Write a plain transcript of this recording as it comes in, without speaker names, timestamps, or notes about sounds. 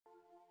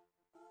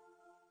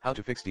How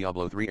to fix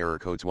Diablo 3 error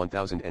codes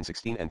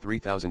 1016 and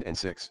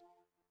 3006.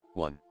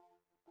 1.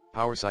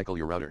 Power cycle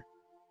your router.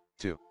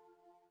 2.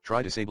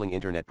 Try disabling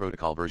Internet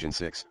Protocol version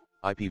 6,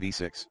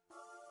 IPv6.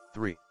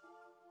 3.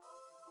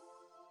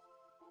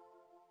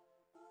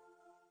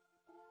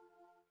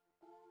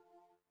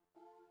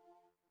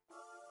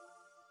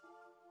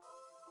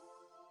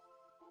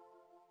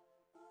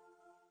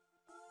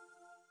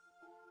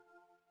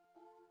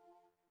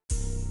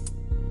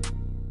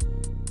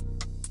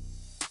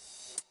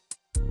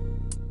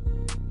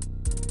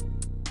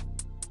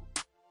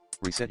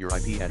 Reset your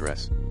IP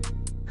address.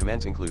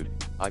 Commands include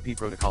IP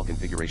protocol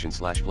configuration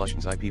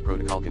 /flushes, IP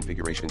protocol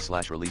configuration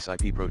 /release,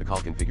 IP protocol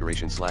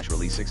configuration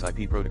 /release 6,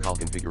 IP protocol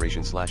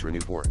configuration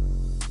 /renew 4.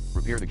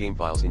 Repair the game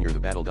files in your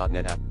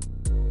thebattle.net app.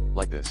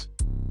 Like this.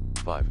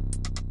 5.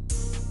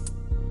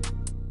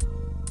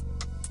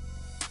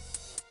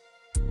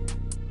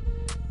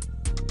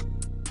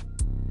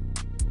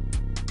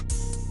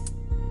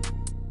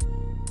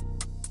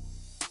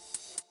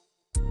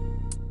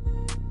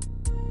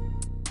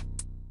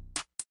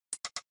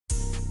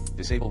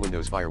 Disable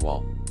Windows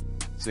firewall.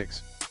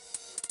 6.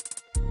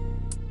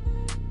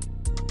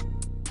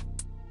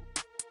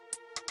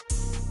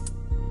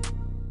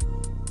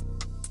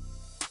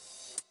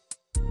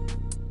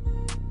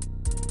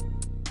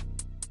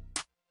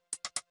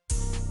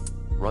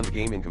 Run the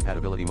game in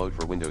compatibility mode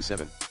for Windows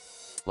 7.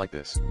 Like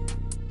this.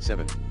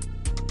 7.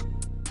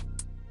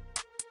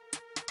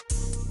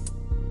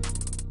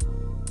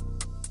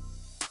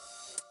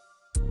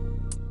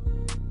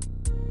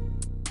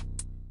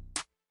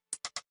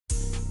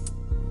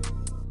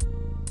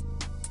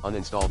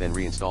 Uninstall then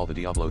reinstall the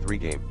Diablo 3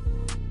 game.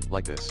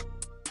 Like this.